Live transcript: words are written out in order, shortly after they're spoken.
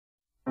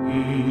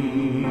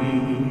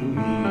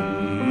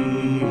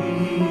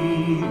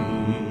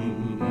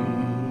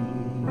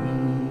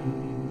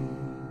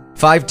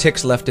Five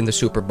ticks left in the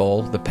Super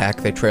Bowl. The Pack,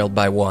 they trailed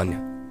by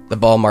 1. The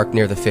ball marked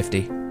near the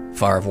 50.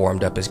 Favre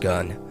warmed up his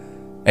gun.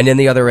 And in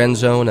the other end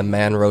zone, a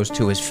man rose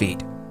to his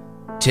feet.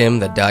 Tim,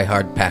 the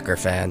diehard Packer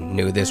fan,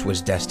 knew this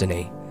was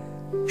destiny.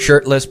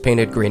 Shirtless,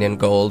 painted green and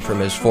gold from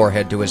his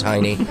forehead to his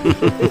hiney.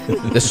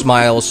 The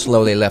smile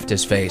slowly left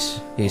his face.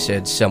 He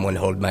said, "Someone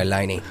hold my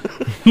liney."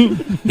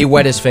 He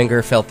wet his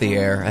finger, felt the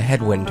air. A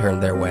headwind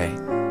turned their way.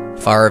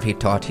 Favre, he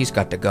taught, he's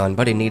got the gun,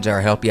 but he needs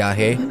our help, yeah,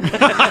 hey?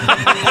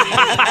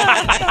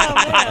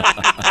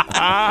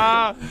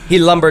 He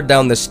lumbered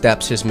down the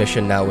steps. His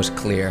mission now was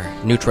clear.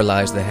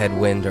 Neutralize the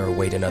headwind or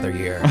wait another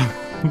year.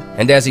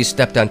 And as he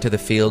stepped onto the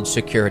field,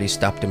 security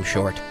stopped him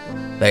short.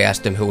 They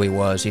asked him who he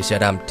was. He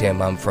said, "I'm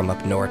Tim, I'm from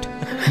up north."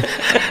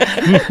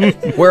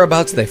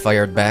 Whereabouts, they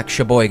fired back.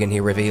 Sheboygan,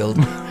 he revealed.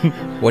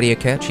 What do you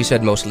catch? He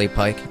said, "Mostly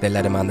pike." They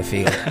let him on the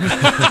field.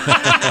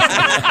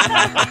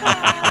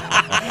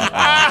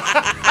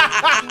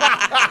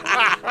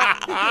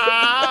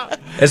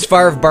 As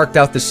Favre barked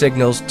out the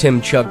signals,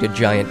 Tim chugged a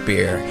giant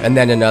beer, and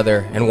then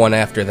another, and one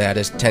after that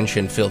as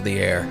tension filled the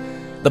air.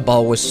 The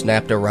ball was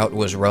snapped, a route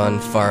was run,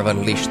 Favre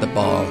unleashed the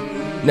ball.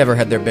 Never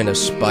had there been a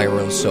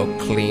spiral so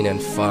clean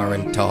and far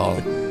and tall.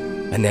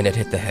 And then it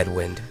hit the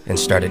headwind and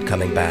started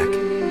coming back.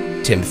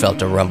 Tim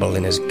felt a rumble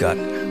in his gut.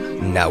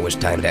 Now was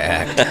time to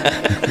act.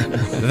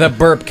 The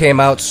burp came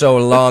out so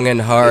long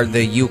and hard,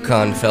 the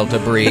Yukon felt a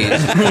breeze.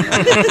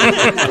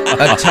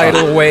 A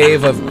tidal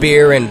wave of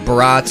beer and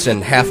brats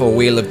and half a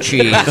wheel of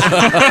cheese.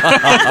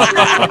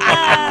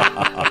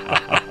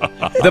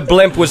 The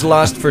blimp was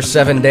lost for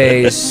 7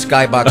 days.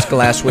 Skybox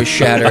glass was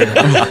shattered.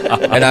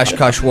 An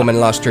Oshkosh woman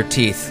lost her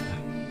teeth.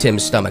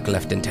 Tim's stomach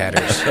left in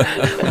tatters.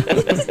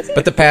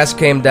 But the pass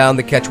came down,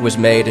 the catch was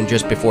made, and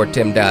just before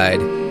Tim died,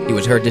 he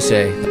was heard to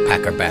say, "The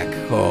Packer back.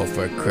 Oh,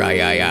 for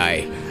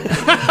cry-I-I."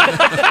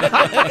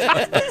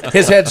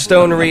 His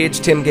headstone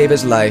reads, "Tim gave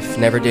his life,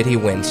 never did he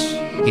wince.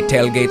 He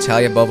tailgates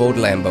high above old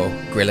Lambeau,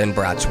 grillin'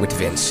 brats with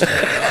Vince."